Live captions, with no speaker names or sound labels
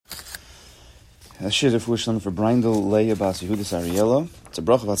Shir Fushlam for Brindle Leia Bas Yehudis Ariella. It's a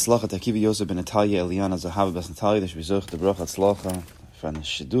bracha v'atzlacha Takiva Yosef ben Natalia Eliana Zahav Bas Natalia. There should be zoch the bracha v'atzlacha from the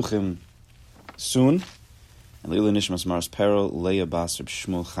Shidduchim soon. And Lila Nishmas Mars Pero Leia Bas Reb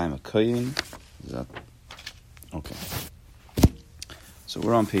Shmuel Chaim HaKoyin. Is that okay? So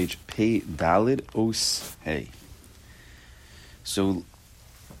we're on page Pei Dalid Os Hey. So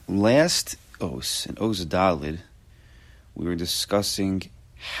last Os and Os Dalid, we were discussing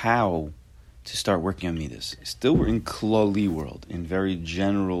how to start working on Middos. Still, we're in Klali world, in very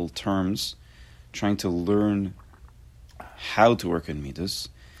general terms, trying to learn how to work on Middos,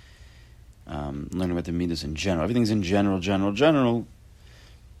 learn about the Middos in general. Everything's in general.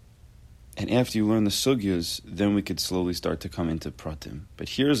 And after you learn the sugyas, then we could slowly start to come into pratim. But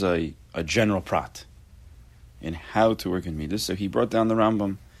here's a general prat in how to work in Middos. So he brought down the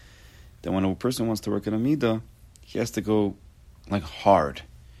Rambam that when a person wants to work in a Midah, he has to go like hard,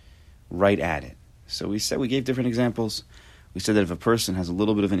 right at it. So we gave different examples. We said that if a person has a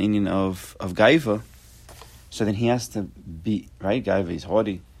little bit of an inyan of gaiva, so then he has to be, right, gaiva is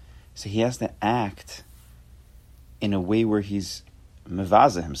haughty, so he has to act in a way where he's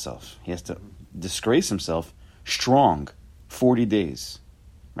mevaza himself. He has to disgrace himself strong 40 days.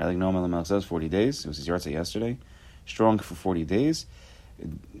 Right, like Noam Elimelech says, 40 days. It was his yahrzeit yesterday. Strong for 40 days,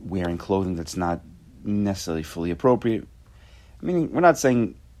 wearing clothing that's not necessarily fully appropriate. Meaning, we're not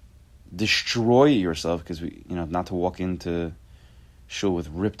saying destroy yourself, because not to walk into shul with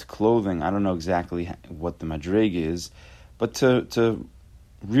ripped clothing. I don't know exactly what the madreg is, but to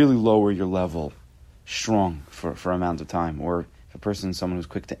really lower your level strong for an amount of time. Or if a person is someone who's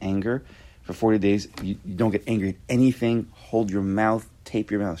quick to anger, for 40 days, you don't get angry at anything. Hold your mouth,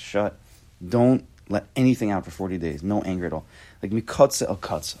 tape your mouth shut. Don't let anything out for 40 days. No anger at all. Like mikatza el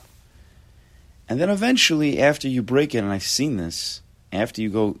katza. And then eventually, after you break it, and I've seen this, after you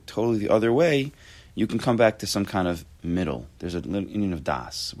go totally the other way, you can come back to some kind of middle. There's a little union of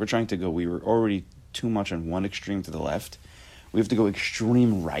das. We were already too much on one extreme to the left. We have to go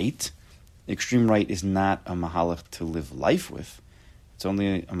extreme right. Extreme right is not a mahalach to live life with. It's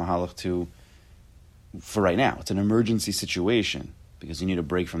only a mahalach for right now. It's an emergency situation, because you need a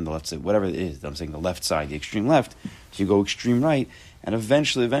break from the left side, whatever it is. I'm saying the left side, the extreme left. So you go extreme right, and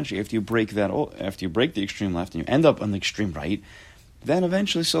eventually, after you break the extreme left, and you end up on the extreme right, then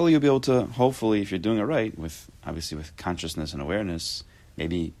eventually, slowly, you'll be able to, hopefully, if you're doing it right, with consciousness and awareness,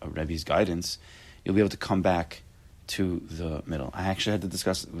 maybe a Rebbe's guidance, you'll be able to come back to the middle. I actually had to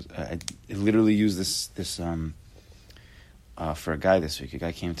discuss. I literally used this for a guy this week. A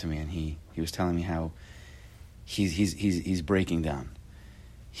guy came to me and he was telling me how he's breaking down.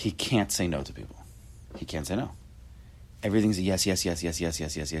 He can't say no to people. He can't say no. Everything's a yes,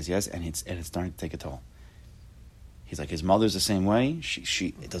 and it's starting to take a toll. He's like, his mother's the same way.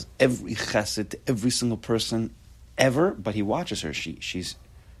 She does every chesed to every single person ever, but he watches her. She's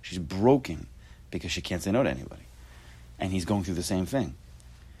broken because she can't say no to anybody, and he's going through the same thing.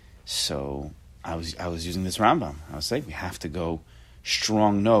 So I was using this Rambam. I was saying we have to go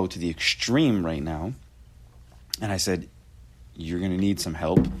strong no to the extreme right now, and I said you're going to need some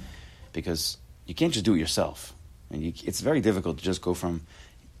help, because you can't just do it yourself, and it's very difficult to just go from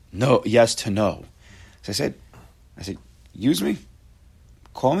yes to no. So I said, use me,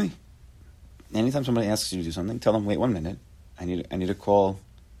 call me. Anytime somebody asks you to do something, tell them, wait 1 minute. I need to call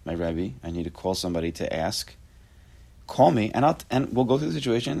my Rebbe. I need to call somebody to ask. Call me, and we'll go through the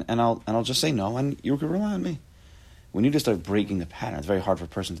situation, and I'll just say no, and you can rely on me. We need to start breaking the pattern. It's very hard for a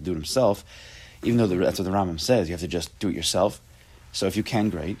person to do it himself, even though that's what the Rambam says. You have to just do it yourself. So if you can,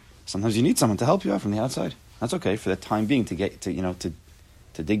 great. Sometimes you need someone to help you out from the outside. That's okay for the time being, to get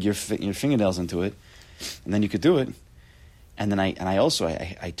to dig your fingernails into it, and then you could do it. And then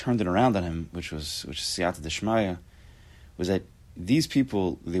I turned it around on him, which is siyata d'shmaya, was that these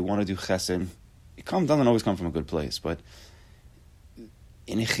people, they want to do chesed. It doesn't always come from a good place, but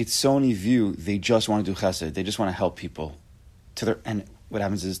in a chitzoni view, they just want to do chesed. They just want to help people, and what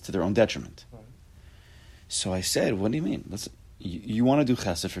happens is to their own detriment. Right. So I said, what do you mean? You want to do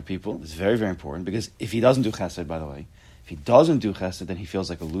chesed for people. It's very, very important, because if he doesn't do chesed, by the way, if he doesn't do chesed, then he feels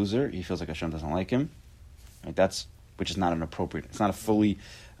like a loser. He feels like Hashem doesn't like him. Right? Which is not an appropriate. It's not a fully.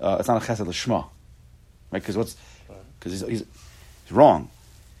 It's not a chesed l'shma, right? Because he's wrong.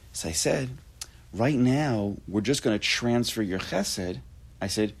 So I said, right now we're just going to transfer your chesed. I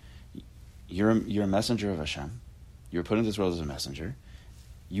said, you're a messenger of Hashem. You're put into this world as a messenger.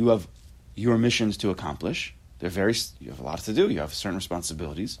 You have your missions to accomplish. You have a lot to do. You have certain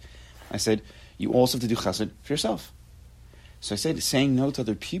responsibilities. I said, you also have to do chesed for yourself. So I said, saying no to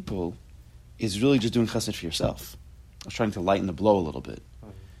other people is really just doing chesed for yourself. I was trying to lighten the blow a little bit.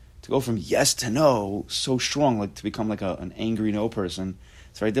 To go from yes to no so strong, like to become like an angry no person,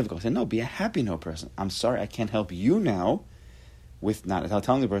 it's very difficult. I said, no, be a happy no person. I'm sorry, I can't help you now with not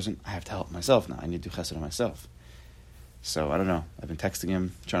telling the person, I have to help myself now. I need to do chesed on myself. So, I don't know. I've been texting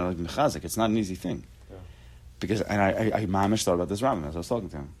him, trying to like mechazik. It's not an easy thing. Yeah. Because, and I mamish thought about this Rambam as I was talking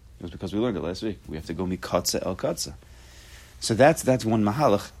to him. It was because we learned it last week. We have to go mikatza el katza. So that's one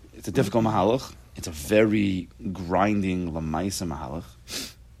mahalach. It's a difficult mahalach. It's a very grinding lamaisa mahalach.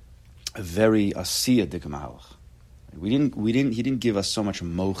 A very asiya dik mahalach. He didn't give us so much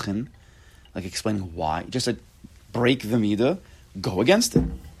mochin, like explaining why. He just said, break the midah, go against it.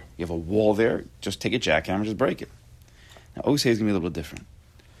 You have a wall there, just take a jackhammer, just break it. Now, Osei is going to be a little bit different.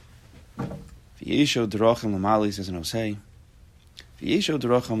 V'yesho derachim l'mali, says in Osei. V'yesho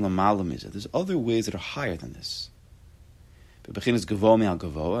derachim l'mala mizah. There's other ways that are higher than this. B'bechin is gavoa me'al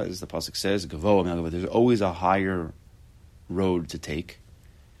gavoa, as the pasuk says, gavoa me'al gavoa. There's always a higher road to take.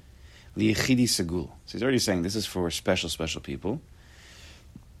 Li'yechidi segula. So he's already saying this is for special people.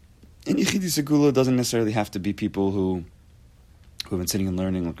 And yechidi segula doesn't necessarily have to be people who have been sitting and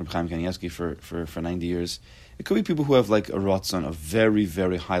learning like Reb Chaim Kanievsky for 90 years. It could be people who have like a ratzon, a very,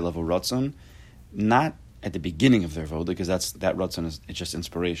 very high level ratzon, not at the beginning of their voda, because that ratzon it's just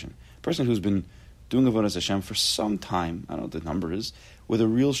inspiration. A person who's been doing avodas Hashem for some time, I don't know what the number is, with a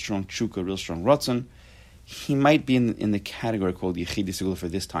real strong tshuka, real strong ratzon, he might be in the category called Yechidi Segula for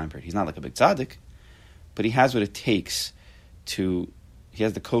this time period. He's not like a big tzaddik, but he has what it takes he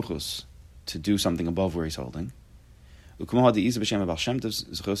has the kochos to do something above where he's holding. The Baal Shem Tov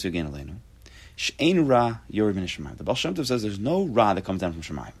says there's no ra that comes down from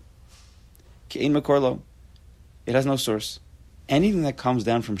Shemayim. Ke'ein makorlo. It has no source. Anything that comes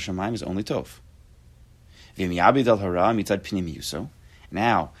down from Shemayim is only tov.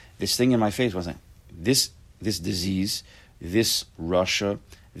 Now, this thing in my face wasn't this disease, this Russia,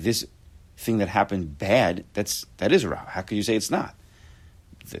 this thing that happened bad. That is ra. How could you say it's not?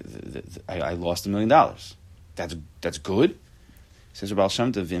 I lost $1 million. That's good. Says Baal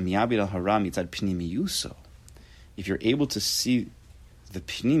Shem Tov, if you're able to see the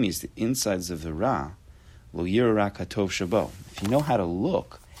pnimis, the insides of the ra, lo yira katov shabo. If you know how to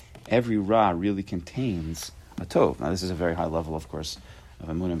look, every ra really contains a tov. Now this is a very high level, of course, of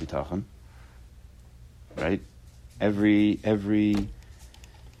emunah and bitachon. Right? Every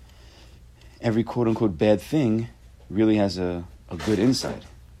quote unquote bad thing really has a good inside.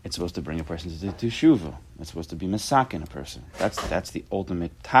 It's supposed to bring a person to teshuva. It's supposed to be masakin a person. That's the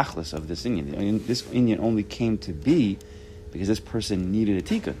ultimate tachlis of this inyan. This inyan only came to be because this person needed a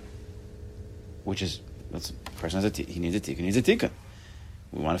tikkun, which is person has he needs a tikkun. Needs a tikkun.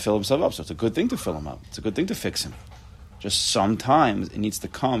 We want to fill himself up, so it's a good thing to fill him up. It's a good thing to fix him. Just sometimes it needs to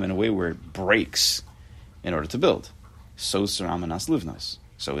come in a way where it breaks in order to build. So saramanas livnos.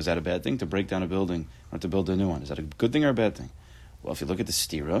 So is that a bad thing to break down a building or to build a new one? Is that a good thing or a bad thing? Well, if you look at the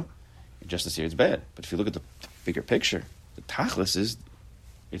stira, just the stira, it's bad. But if you look at the bigger picture, the tachlis is,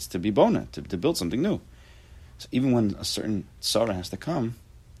 it's to be bona, to build something new. So even when a certain tzara has to come,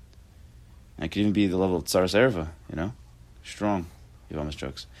 and it could even be the level of tzaras erva, strong, Yavamas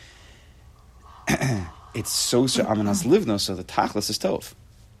jokes. It's so amanas livno, so the tachlis is tov.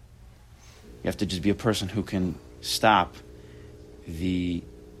 You have to just be a person who can stop the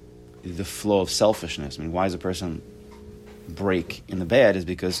flow of selfishness. I mean, why is a person break in the bad is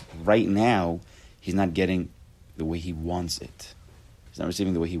because right now he's not getting the way he wants it. He's not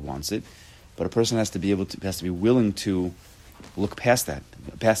receiving the way he wants it. But a person has to be willing to look past that.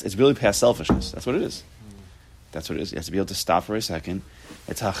 It's really past selfishness. That's what it is. That's what it is. You have to be able to stop for a second.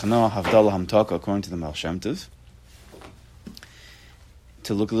 It's hachna havdalah hamtaka, according to the Baal Shem Tov.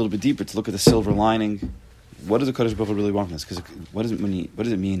 To look a little bit deeper, to look at the silver lining. What does the Kodesh Baruch Hu really want from this? Because what does it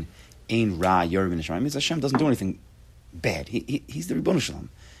mean? Ein ra yoreh min Hashem. It means Hashem doesn't do anything bad. He's the Ribbon Shalom.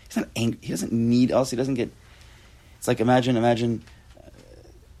 He's not angry. He doesn't need us. He doesn't get. It's like imagine. And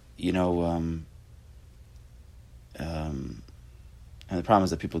the problem is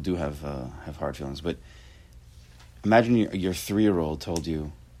that people do have hard feelings. But imagine your 3-year-old told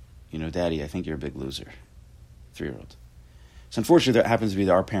you, Daddy, I think you're a big loser. 3-year-old. So unfortunately, there happens to be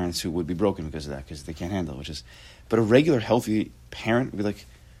our parents who would be broken because of that, because they can't handle it. But a regular, healthy parent would be like,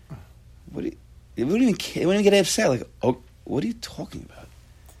 what do you? They wouldn't even care. They wouldn't even get upset. Like, oh, what are you talking about?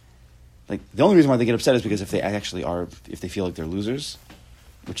 Like, the only reason why they get upset is because if they feel like they're losers,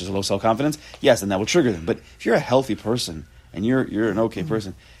 which is a low self-confidence, yes, then that will trigger them. But if you're a healthy person and you're an okay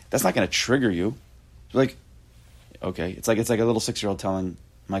person, that's not going to trigger you. It's like, okay, it's like a little 6-year-old telling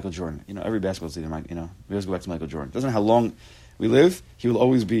Michael Jordan, every basketball leader, we always go back to Michael Jordan. Doesn't matter how long we live, he will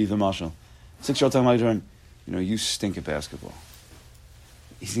always be the marshal. 6-year-old telling Michael Jordan, you stink at basketball.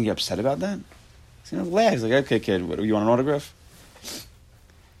 he's going to get upset about that? He's going to laugh. He's like, okay, kid, what, you want an autograph?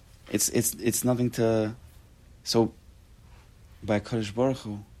 It's nothing to... So, by Kadosh Baruch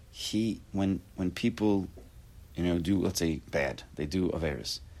Hu, when people, do, let's say, bad, they do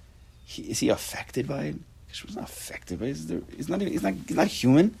averos, is he affected by it? He's not affected by it. He's not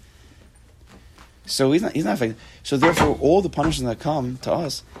human. So he's not affected. So therefore, all the punishments that come to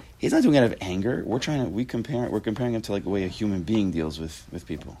us, he's not doing it out of anger. We're comparing him to like the way a human being deals with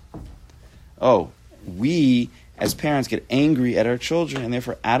people. Oh, we as parents get angry at our children, and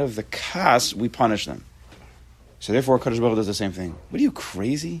therefore, out of the kas, we punish them. So therefore, Kadosh Baruch Hu does the same thing. What are you,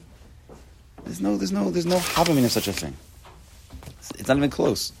 crazy? There's no happening of such a thing. It's not even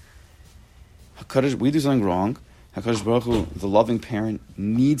close. We do something wrong. HaKadosh Baruch Hu, the loving parent,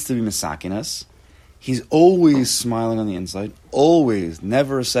 needs to be masakin us. He's always smiling on the inside. Always.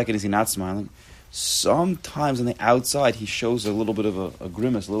 Never a second is he not smiling. Sometimes on the outside, he shows a little bit of a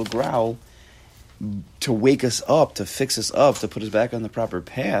grimace, a little growl, to wake us up, to fix us up, to put us back on the proper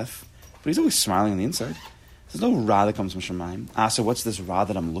path. But he's always smiling on the inside. There's no ra that comes from Shemaim. So what's this ra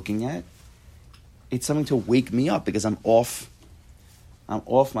that I'm looking at? It's something to wake me up because I'm off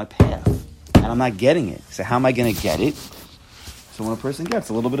my path. And I'm not getting it. So how am I going to get it? So when a person gets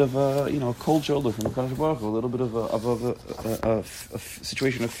a little bit of a cold shoulder from the Kadosh Baruch Hu, a little bit of a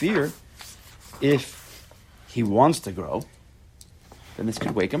situation of fear, if he wants to grow, then this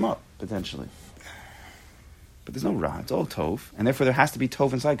could wake him up, potentially. But there's no ra, it's all tov. And therefore there has to be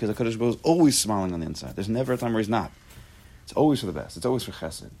tov inside, because the Kadosh Baruch Hu is always smiling on the inside. There's never a time where he's not. It's always for the best. It's always for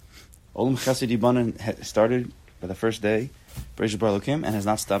chesed. Olam Chesed Yibanan started by the first day, Bereshit Bara Elokim, and has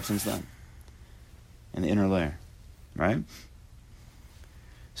not stopped since then. In the inner layer. Right?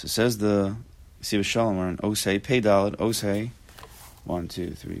 So it says the Siva Shalom, we're in Osei, Pei Daled, Osei, 1,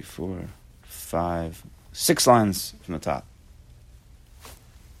 2, 3, 4, 5, 6 lines from the top.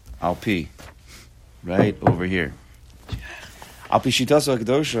 Al Pi, right over here. Al Pi Shitaso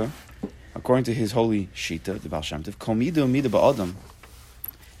HaKadosha, according to his holy Shita, the Baal Shem Tov, Kol Midah Midah Ba'adam,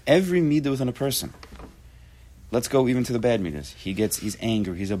 every Midah within a person. Let's go even to the bad Midas. He's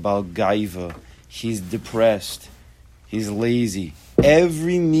angry, he's a Baal Gaiva, he's depressed, he's lazy.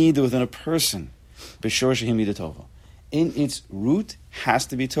 Every midah within a person, b'shor shehim midah tova, in its root has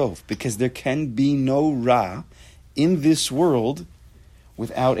to be tov, because there can be no ra in this world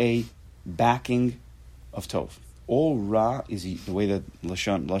without a backing of tov. All ra is, the way that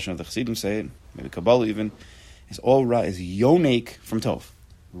Lashon of the Chassidim say it, maybe Kabbalah even, is all ra is yonek from tov.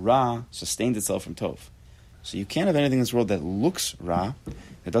 Ra sustains itself from tov. So you can't have anything in this world that looks ra,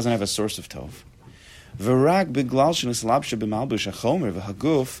 that doesn't have a source of tov. But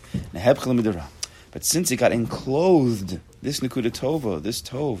since it got enclosed, this nekuda tova, this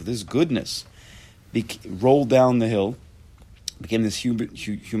tov, this goodness, rolled down the hill, became this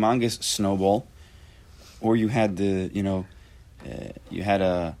humongous snowball, or you had you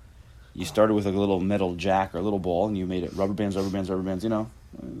started with a little metal jack or a little ball, and you made it rubber bands, those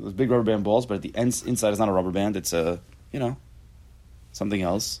big rubber band balls, but at the inside is not a rubber band, it's something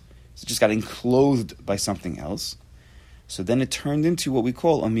else. So it just got enclosed by something else. So then it turned into what we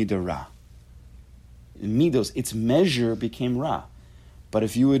call a midah ra. In Middos, its measure became ra. But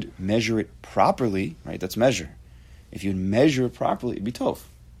if you would measure it properly, right, that's measure. If you'd measure it properly, it'd be tov.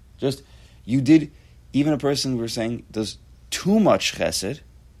 Even a person, we're saying, does too much chesed.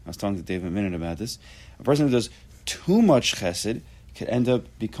 I was talking to Dave a minute about this. A person who does too much chesed could end up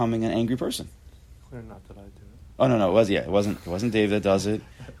becoming an angry person. Clear not that I do it. Oh, no, it wasn't Dave that does it.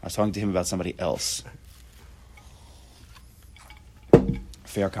 I was talking to him about somebody else.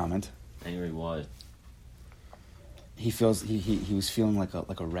 Fair comment. Angry why? He was feeling like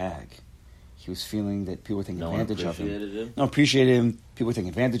a rag. He was feeling that people were taking advantage of him. No, appreciated him. People were taking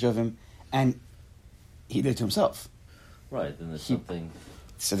advantage of him, and he did it to himself. Right. Then there's something.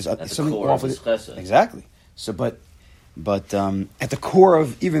 So there's at something the core off of with his it. Exactly. So, but at the core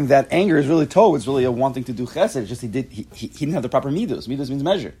of even that anger is really tov. It's really a wanting to do chesed. It's just he didn't have the proper midos. Midos means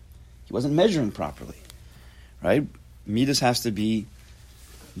measure. He wasn't measuring properly, right? Midos has to be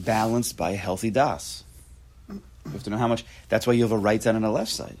balanced by a healthy das. You have to know how much. That's why you have a right side and a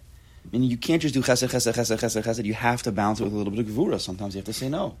left side. I mean, you can't just do chesed, chesed, chesed, chesed, chesed. You have to balance it with a little bit of gevura. Sometimes you have to say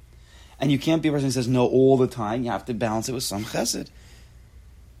no, and you can't be a person who says no all the time. You have to balance it with some chesed.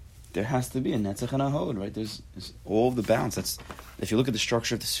 There has to be a netzach and a hod, right? There's all the balance. That's, if you look at the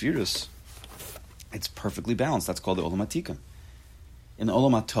structure of the spheres, it's perfectly balanced. That's called the olam hatikun. In the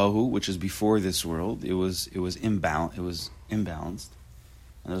olam hatohu, which is before this world, it was imbalanced. It was imbalanced,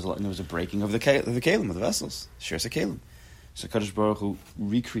 and there was a breaking of the kalim, of the vessels. Shares a kalim. So Kadosh Baruch Hu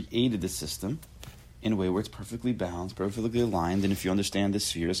recreated the system in a way where it's perfectly balanced, perfectly aligned. And if you understand the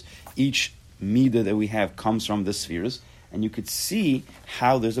spheres, each midah that we have comes from the spheres, and you could see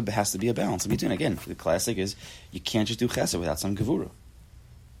how has to be a balance in between. Again, the classic is you can't just do chesed without some gevura.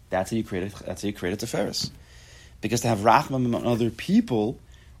 That's how you create a teferis. Because to have rachmam on other people,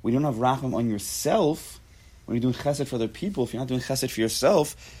 when you don't have rachmam on yourself, when you're doing chesed for other people, if you're not doing chesed for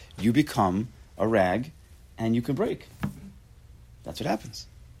yourself, you become a rag, and you can break. That's what happens.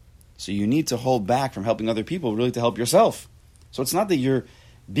 So you need to hold back from helping other people, really to help yourself. So it's not that you're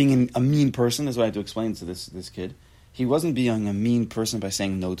being a mean person. That's what I had to explain to this kid. He wasn't being a mean person by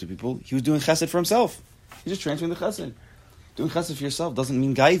saying no to people. He was doing chesed for himself. He's just transferring the chesed. Doing chesed for yourself doesn't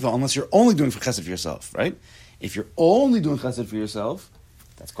mean gaiva unless you're only doing chesed for yourself, right? If you're only doing chesed for yourself,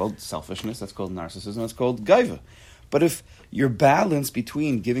 that's called selfishness, that's called narcissism, that's called gaiva. But if you're balanced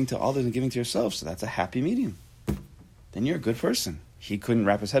between giving to others and giving to yourself, so that's a happy medium, then you're a good person. He couldn't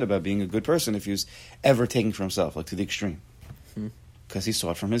wrap his head about being a good person if he was ever taking for himself, like to the extreme. Because he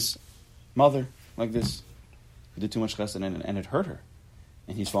saw it from his mother, like this, who did too much chesed and it hurt her.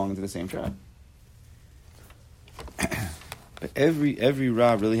 And he's falling into the same trap. But every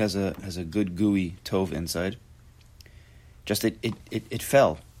ra really has a good gooey tov inside. Just it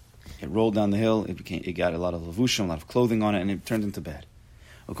fell. It rolled down the hill. It got a lot of levushim, a lot of clothing on it, and it turned into bad.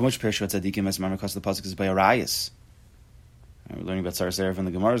 The pasuk is by Arias. We're learning about Saras Erev and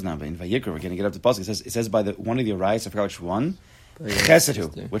the Gemaras now, but in Vayikra we're going to get up to pasuk. It says by one of the Arias. I forgot which one.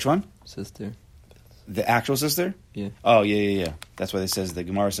 Chesedu. Which one? Sister. The actual sister? Yeah. Oh, yeah. That's why they says the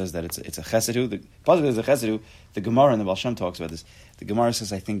Gemara says that it's a chesedu. The pasuk is a chesedu. The Gemara and the Baal Shem talks about this. The Gemara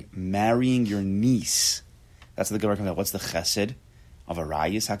says, I think, marrying your niece. That's what the Gemara comes out. What's the chesed of a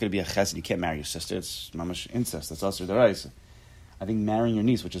rayis? How could it be a chesed? You can't marry your sister. It's mamash incest. That's also the rayis. I think marrying your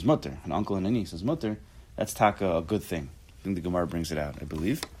niece, which is mutter, an uncle and a niece is mutter, that's taka a good thing. I think the Gemara brings it out, I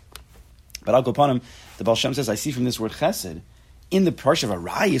believe. But I'll go upon him. The Baal Shem says, I see from this word chesed, in the parsha of a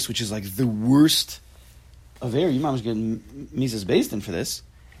rayis, which is like the worst of air, you mamash get Mises based in for this.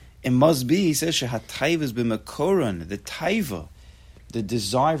 It must be, he says, shehatayv is b'makoron, the taiva, the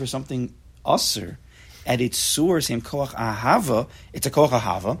desire for something usser, at its source, in koach ahava, it's a koach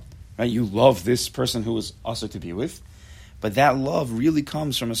ahava, right? You love this person who is usser to be with, but that love really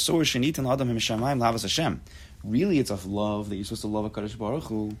comes from a source, shenitan adam h'mishamayim lavas Hashem. Really, it's a love that you're supposed to love a Kadosh Baruch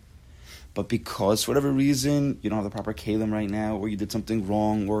Hu, but because for whatever reason you don't have the proper kalim right now, or you did something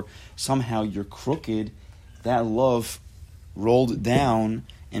wrong, or somehow you're crooked, that love rolled down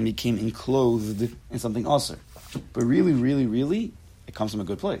and became enclosed in something usser. But really, really, really, it comes from a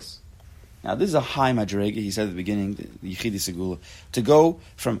good place. Now, this is a high madrega, he said at the beginning, the Yichidi Segula. To go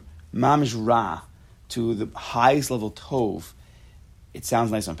from mamish ra to the highest level tov, it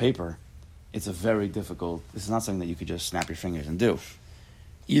sounds nice on paper. It's a very difficult, this is not something that you could just snap your fingers and do.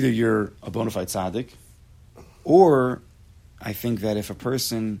 Either you're a bona fide tzaddik, or I think that if a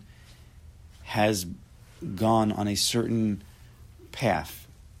person has gone on a certain path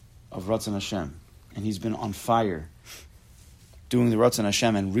of Ratzon Hashem, and he's been on fire doing the Ratzon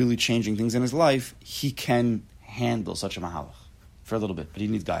Hashem and really changing things in his life, he can handle such a mahalach for a little bit, but he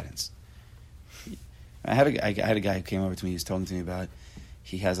needs guidance. I had a guy who came over to me, he was talking to me about,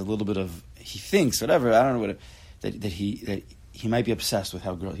 he has a little bit of, he thinks, whatever, I don't know what, that he might be obsessed with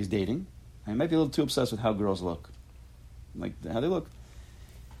how girls, he's dating, and he might be a little too obsessed with how girls look, like how they look.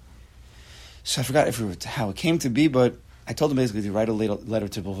 So I forgot how it came to be, but I told him basically to write a letter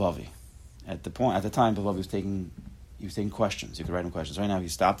to Bilvavi. At the time, Bilvavi was taking questions. You could write him questions. Right now, he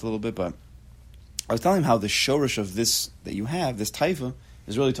stopped a little bit, but I was telling him how the shorish of this that you have, this taifa,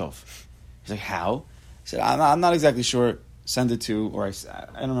 is really tough. He's like, how? I said, I'm not exactly sure. Send it to, or I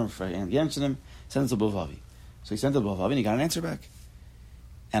don't remember if I answered him. Send it to Bilvavi. So he sent it to Bilvavi, and he got an answer back.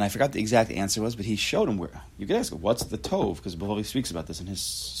 And I forgot the exact answer was, but he showed him where. You could ask him, what's the tov? Because Bilvavi speaks about this in his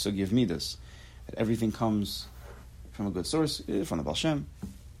sugi of Middos. That everything comes from a good source, from the Baal Shem.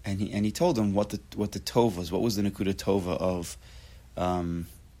 And he told him what the tov was. What was the nekuda tova of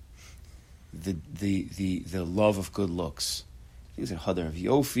the love of good looks? I think he said hadar of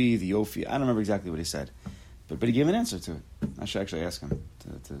yofi, the yofi. I don't remember exactly what he said, but he gave an answer to it. I should actually ask him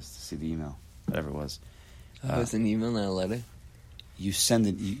to see the email, whatever it was. It was an email, not a letter. You send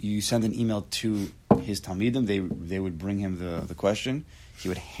an email to his talmidim. They would bring him the question. He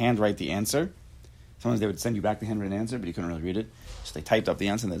would handwrite the answer. Sometimes they would send you back the handwritten answer, but you couldn't really read it. So they typed up the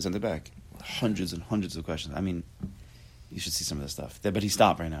answer and then sent it back. Hundreds and hundreds of questions. I mean, you should see some of this stuff. But he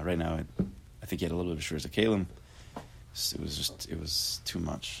stopped right now. Right now, I think he had a little bit of Shurz Kalim. It was too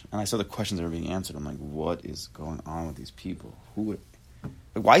much. And I saw the questions that were being answered. I'm like, what is going on with these people?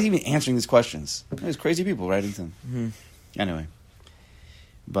 Why is he even answering these questions? There's crazy people writing to him. Mm-hmm. Anyway.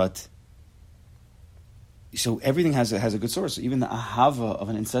 But So everything has a good source. Even the ahava of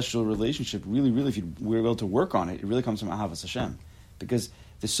an ancestral relationship, really, if we're able to work on it, it really comes from ahavas Hashem. Because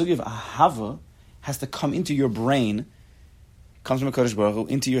the sugi of ahava has to come into your brain, comes from a Kodesh Baruch Hu,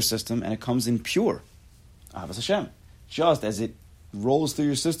 into your system, and it comes in pure. Ahavas Hashem. Just as it rolls through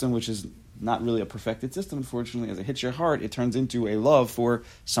your system, which is not really a perfected system, unfortunately, as it hits your heart, it turns into a love for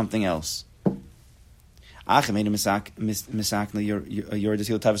something else. But if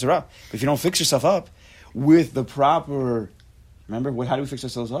you don't fix yourself up with the proper, remember, how do we fix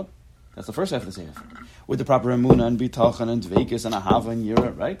ourselves up? That's the first half of the sefer. With the proper emunah and bitachon and dveikis and ahava and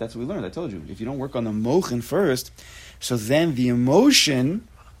yira, right? That's what we learned. I told you. If you don't work on the mochin first, so then the emotion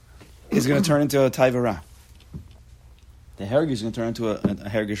is going to turn into a taivara. The hergish is going to turn into a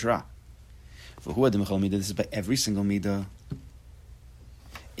hergish ra. This is by every single midah.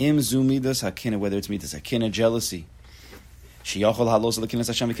 Im zu midas hakina, whether it's midas hakina, jealousy. Shiyachol halos lekinas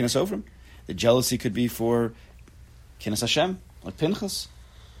Hashem lekinas ofrim. The jealousy could be for kinas Hashem, like Pinchas.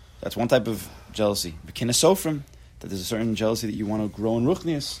 That's one type of jealousy. Kinas ofrim, that there's a certain jealousy that you want to grow in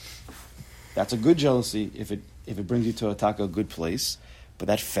ruchnius. That's a good jealousy if it brings you to a good place. But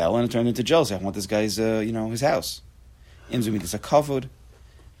that fell and it turned into jealousy. I want this guy's his house. Im zu midas hakavod.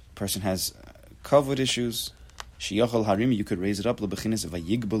 Person has kavod issues. Shiyachol harim, you could raise it up. Lebechinas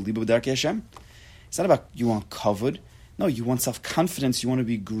vayigbal libo b'darkei Hashem. It's not about you want kavod. No, you want self-confidence. You want to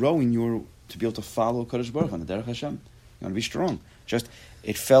be growing to be able to follow Kodesh Baruch Hu and the Derech Hashem. You want to be strong. Just,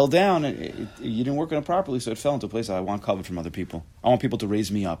 it fell down. You didn't work on it properly, so it fell into a place. I want kavod from other people. I want people to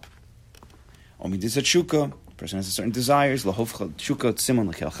raise me up. Omidis tshuka. Person has certain desires. Lahov tshuka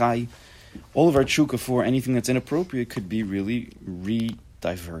tzimon lechelchai. All of our tshuka for anything that's inappropriate could be really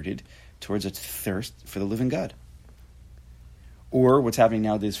re-diverted towards a thirst for the living God. Or what's happening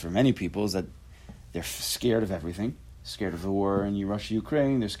nowadays for many people is that they're scared of everything. Scared of the war in Russia,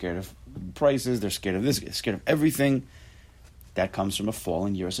 Ukraine. They're scared of prices. They're scared of this. Scared of everything. That comes from a fall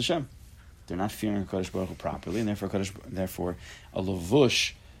in Yiras Hashem. They're not fearing Kodesh Baruch Hu properly, and therefore a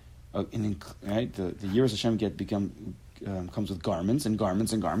lavush, right? The Yiras Hashem comes with garments and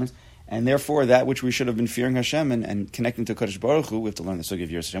garments and garments, and therefore that which we should have been fearing Hashem and connecting to Kodesh Baruch Hu, we have to learn the sugi of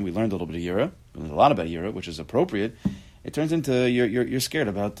Yiras Hashem. We learned a little bit of Yira. We learned a lot about Yira, which is appropriate. It turns into you're scared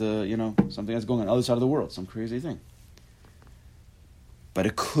about something that's going on the other side of the world, some crazy thing. But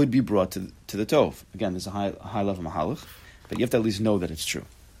it could be brought to the tov. Again, there's a high level mahalach, but you have to at least know that it's true.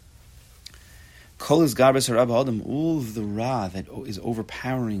 Kol is garbes harab adam, all of the ra that is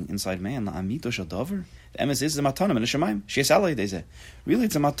overpowering inside man. La'amito shel davar. The emes is the matana min hashamayim. Sheis alei deze. Really,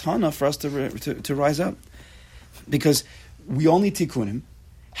 it's a matana for us to rise up, because we all need tikkunim.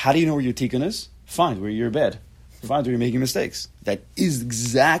 How do you know where your tikkun is? Find where you're bad. Find where you're making mistakes. That is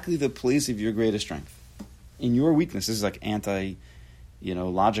exactly the place of your greatest strength. In your weakness, this is like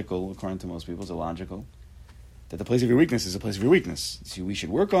logical, according to most people, it's illogical. That the place of your weakness is a place of your weakness. So we should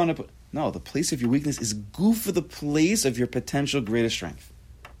work on it, but no, the place of your weakness is goof for the place of your potential greatest strength.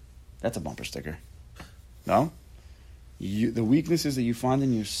 That's a bumper sticker. No? The weaknesses that you find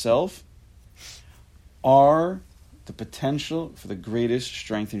in yourself are the potential for the greatest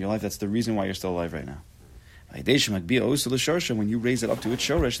strength in your life. That's the reason why you're still alive right now. When you raise it up to its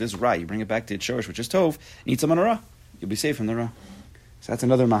shorish, there's ra. You bring it back to its shorish, which is tov. Need some on a ra. You'll be safe from the ra. So that's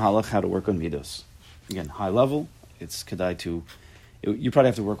another mahalach, how to work on middos. Again, high level. It's kedai to. You probably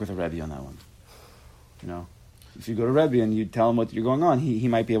have to work with a rebbe on that one. If you go to rebbe and you tell him what you're going on, he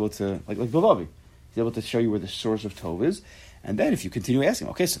might be able to like Bilavi. He's able to show you where the source of tov is, and then if you continue asking,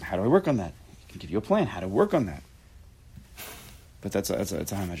 okay, so how do I work on that? He can give you a plan how to work on that. But that's a high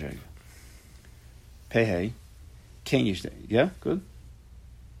madrega. Pei hey. Can't use that. Yeah? Good?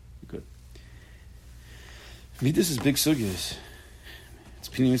 Good. Middos is big sugyas. It's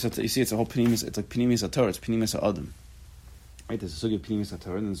pinimis. You see, it's a whole pinimis. It's like pinimis ator. It's pinimis adam. Right? There's a sugy of pinimis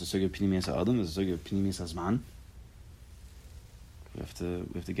ator, and there's a sugy of pinimis adam. There's a sugy of pinimis azman. We have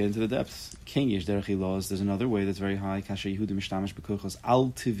to get into the depths. Can't use derech laws. There's another way that's very high. Kasher Yehudim mishtamish bekochos al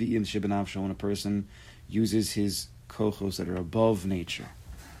tiviyim shebenavsho. When a person uses his kochos that are above nature.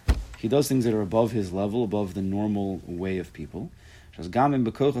 He does things that are above his level, above the normal way of people. Sometimes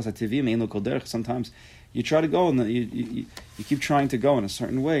you try to go and you keep trying to go in a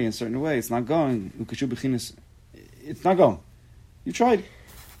certain way. It's not going. It's not going. You tried.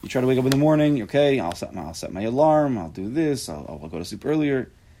 You try to wake up in the morning. Okay, I'll set my alarm. I'll do this. I'll go to sleep earlier.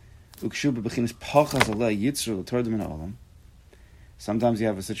 Sometimes you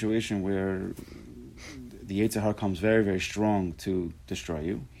have a situation where the Yetzer Hara comes very, very strong to destroy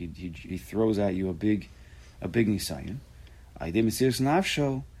you. He throws at you a big nisayon.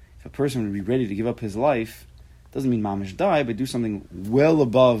 If a person would be ready to give up his life, doesn't mean mamish die, but do something well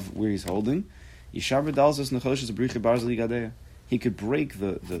above where he's holding. Yishaber dalzos nechoshes briche barzli gadeya. He could break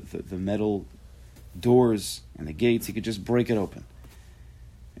the metal doors and the gates. He could just break it open.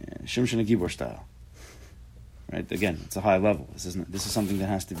 Shimshon Gibor style. Right? Again, it's a high level. This is something that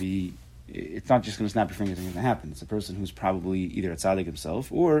has to be. It's not just going to snap your fingers and it's going to happen. It's a person who's probably either a tzaddik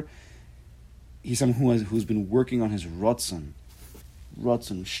himself or he's someone who's been working on his ratzon,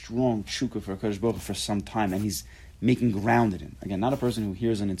 strong tshuka for HaKadosh Baruch Hu for some time, and he's making ground in it. Again, not a person who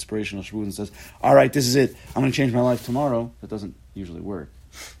hears an inspirational shvud and says, all right, this is it, I'm going to change my life tomorrow. That doesn't usually work.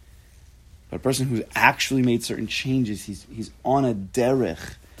 But a person who's actually made certain changes, he's on a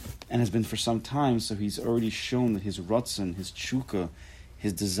derech, and has been for some time, so he's already shown that his ratzon, his tshuka,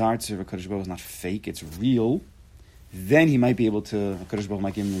 his desire to serve HaKadosh Baruch Hu is not fake, it's real. Then he might be able to, HaKadosh Baruch Hu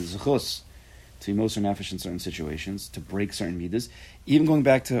might give him the zechus to be moser nefesh in certain situations, to break certain midas. Even going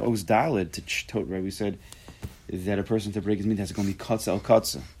back to Oz Daled, to Chtot, right, we said that a person to break his midah has to go and be katza el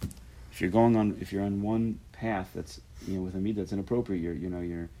katza. If you're on one path that's, with a midah that's inappropriate,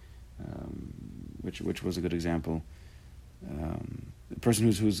 which was a good example. The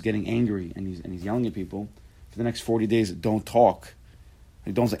person who's getting angry and he's yelling at people for the next 40 days, don't talk.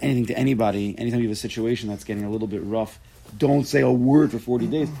 Don't say anything to anybody. Anytime you have a situation that's getting a little bit rough, don't say a word for 40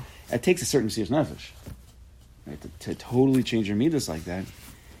 days. It takes a certain Mesiras Nefesh, right, to totally change your midas like that.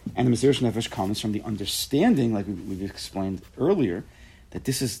 And the Mesiras Nefesh comes from the understanding, like we've explained earlier, that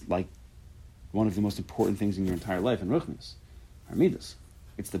this is like one of the most important things in your entire life in Ruchnis, our midas.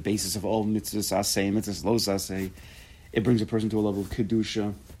 It's the basis of all mitzvahs aseh, mitzvahs lo aseh. It brings a person to a level of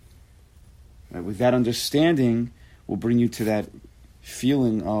kedusha. Right? With that understanding, will bring you to that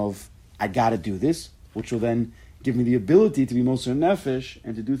feeling of, I got to do this, which will then give me the ability to be moser nefesh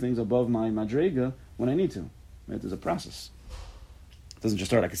and to do things above my madrega when I need to. Right? There's a process. It doesn't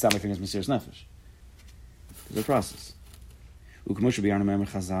just start, I can stop my fingers Mesiras Nefesh. There's a process. U'k'moshe b'yarna me'amer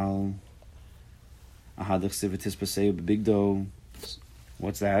chazal, ahadach sivatis pasei b'bigdo.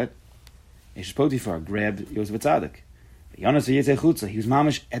 What's that? Eshes Potiphar grabbed Yosef Atzadik. He was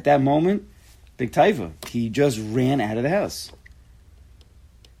mamish at that moment, big taiva. He just ran out of the house.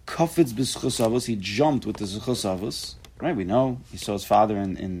 Kafetz b'schus, he jumped with the zechus. Right, we know he saw his father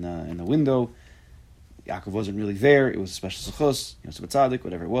in the window. Yaakov wasn't really there. It was a special zechus, Yosef Atzadik,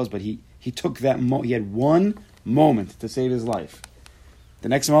 whatever it was. But he took that. He had one moment to save his life. The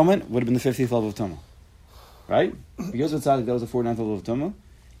next moment would have been the 50th level of Tumah. Right, Yosef Atzadik, that was the 49th level of Tumah.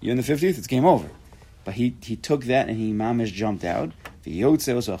 You're in the 50th, it's game over. But he took that and he mamish jumped out. He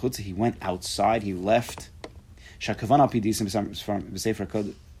went outside, he left. Some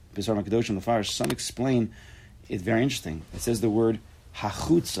explain it's very interesting. It says the word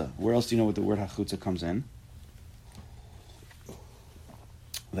hachutza. Where else do you know what the word hachutza comes in?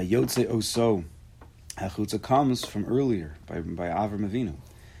 Vayotze oso. Hachutza comes from earlier by Avram Avinu.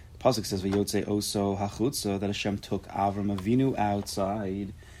 Pasuk says Vayotze oso hachutza, that Hashem took Avram Avinu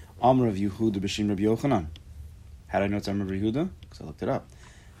outside. Amr of Yehuda b'shem Rabbi Yochanan. How do I know it's Amr of Yehuda? Because I looked it up.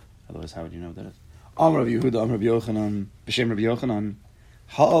 Otherwise, how would you know what that is? Amr of Yehuda, Amr of Yochanan, b'shem Rabbi Yochanan.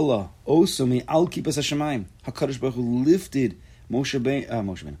 Ha'Allah, oso mi al kipas hashamayim. HaKadosh Baruch Hu lifted Avram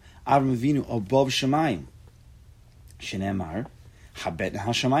Avinu above Shemayim. Shenemar, habet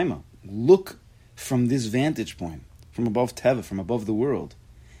hashamayim. Look from this vantage point, from above Teva, from above the world.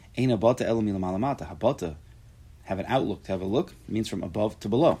 Ein habata elo milamalamata. Habata, have an outlook, to have a look, means from above to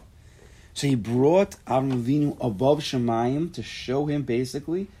below. So he brought Avram Avinu above Shemayim to show him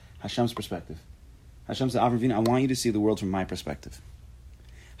basically Hashem's perspective. Hashem said, Avram Avinu, I want you to see the world from my perspective.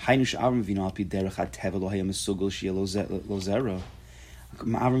 Avram Avinu api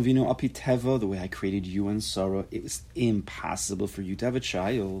teva, the way I created you and Sarah, it was impossible for you to have a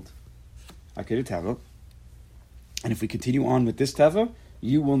child. I created teva, and if we continue on with this teva,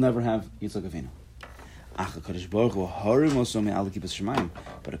 you will never have Yitzchak Avinu. But HaKadosh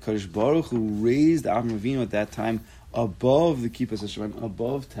Baruch Hu raised Avram Avinu at that time above the Kippus Hashemayim,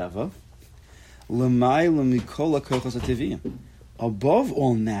 above Teva, above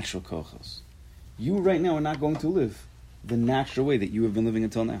all natural kochos. You right now are not going to live the natural way that you have been living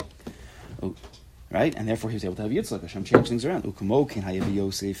until now. Oh, right? And therefore he was able to have Yitzchak. Hashem changed things around.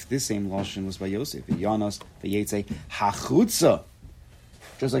 Yosef. This same lashon was by Yosef. Yanas, v'yetzei hachutza.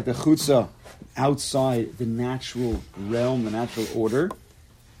 Just like the chutza outside the natural realm, the natural order,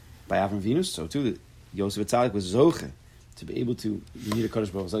 by Avram Avinu, so too, Yosef Atzadik was zoche to be able to. You need a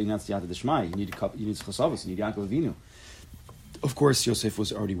Kadosh Baruch Hu. You need Siyata D'Shmai. You need Chasavos. You need Yaakov Avinu. Of course, Yosef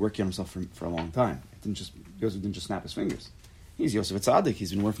was already working on himself for a long time. Yosef didn't just snap his fingers. He's Yosef Atzadik.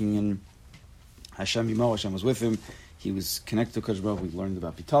 He's been working in Hashem Yimo. Hashem was with him. He was connected to Kadosh Baruch Hu. We learned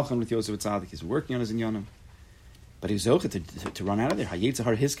about Bitachon with Yosef Atzadik. He's working on his inyanim. But he was zoche to run out of there.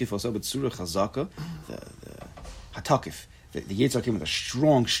 Hayetzahar hiskif also but surah chazaka, the hatakif. The Yetzirah came with a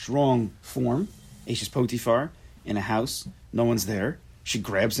strong form. Ashes Potifar in a house. No one's there. She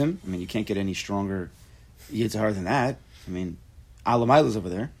grabs him. I mean, you can't get any stronger Yetzirah than that. I mean, Alamayla's over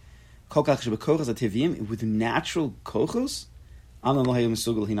there. With natural kochos,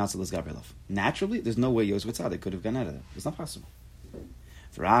 naturally, there's no way Yosef Tzaddik could have gone out of that. It's not possible.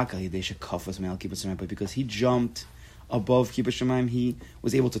 But because he jumped above Kibbutz Shemaim, he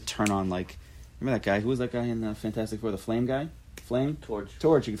was able to turn on, like, remember that guy? Who was that guy in Fantastic Four? The flame guy? Flame?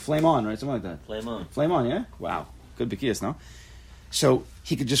 Torch. You could flame on, right? Something like that. Flame on, yeah? Wow. Good Bekias, no? So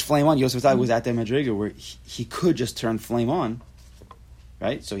he could just flame on. Yosef Tzaddik was at that Madriga where he could just turn flame on,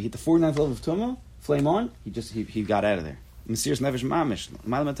 right? So he hit the 49th level of Tumah, flame on, he got out of there. Mesiras Nefesh Mamish,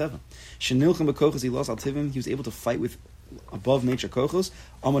 Malam Ateva. Shenilchem Bekochos, he lost Altivim, he was able to fight with above nature Kochos.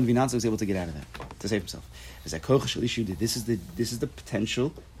 Amon Vinanza was able to get out of that, to save himself. As that Kochos Shalishu did, this is the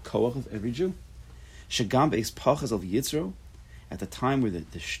potential Koach of every Jew. Shagam Beis Pachas of Yitzro, at the time where the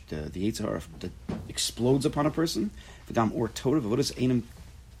Yitzhar explodes upon a person, V'gam or Torah, V'vodas Einem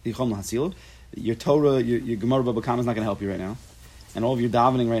Yichom L'Hatzilo, your Torah, your Gemara Baba Kama is not going to help you right now. And all of your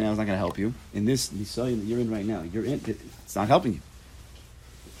davening right now is not going to help you. In this Nisayon that you're in right now, it's not helping you.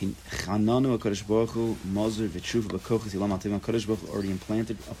 Chananu HaKadosh Baruch Hu, Mozer V'tshuva B'kochas Yilam Altiv, HaKadosh Baruch Hu already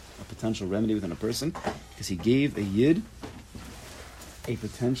implanted a potential remedy within a person, because he gave a Yid a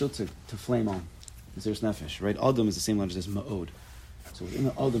potential to flame on. Mesiras Nefesh, right? Adam is the same language as Ma'od. So within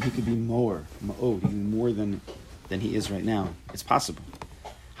the Adam, he could be Ma'od, he could be more than he is right now. It's possible.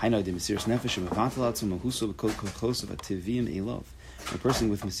 Haino de Mesiras Nefesh Mevatel Atzum Mahuso B'Kochos Ativim Elov. A person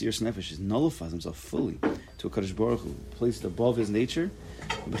with Mesiras Nefesh nullifies himself fully to a Kadosh Baruch Hu, placed above his nature,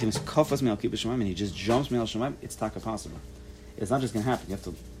 and he just jumps Me'al Shemaim. It's taka possible. It's not just going to happen. You have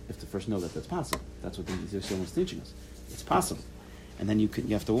to first know that that's possible. That's what the Yisrael is teaching us. It's possible, and then you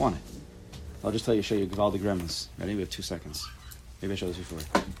have to want it. I'll just show you Gavaldi Gremlins. Ready? We have 2 seconds. Maybe I showed this before.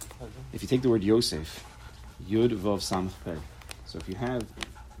 If you take the word Yosef, Yud Vav Samach Pei. So if you have,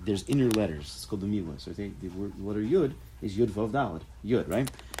 there's inner letters. It's called the Milah. So the letter Yud is Yud Vav Dalet. Yud, right?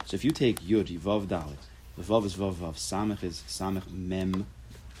 So if you take Yud, Vav Dalet, the Vav is Vav Vav, Samach is Samach Mem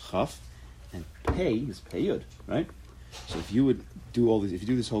Chaf, and Pei is Pei Yud, right? So if you would do all these, if you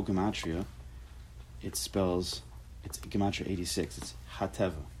do this whole gematria, it's gematria 86. It's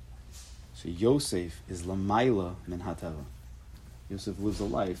Hateva. So Yosef is Lamaila Min Hateva. Yosef lives a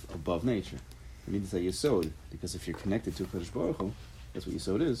life above nature. I mean to say Yesod, because if you're connected to Kadosh Baruch Hu, that's what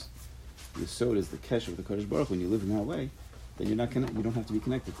Yesod is. Yesod is the Kesher of the Kadosh Baruch Hu. When you live in that way, then you don't have to be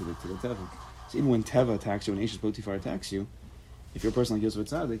connected to the Teva. So even when Teva attacks you, when Ashes Potifar attacks you, if you're a person like Yosef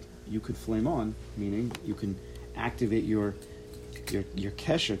Tzaddik, you could flame on, meaning you can activate your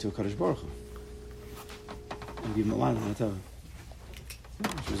Kesher to a Kadosh Baruch Hu. And give him a line on the Teva.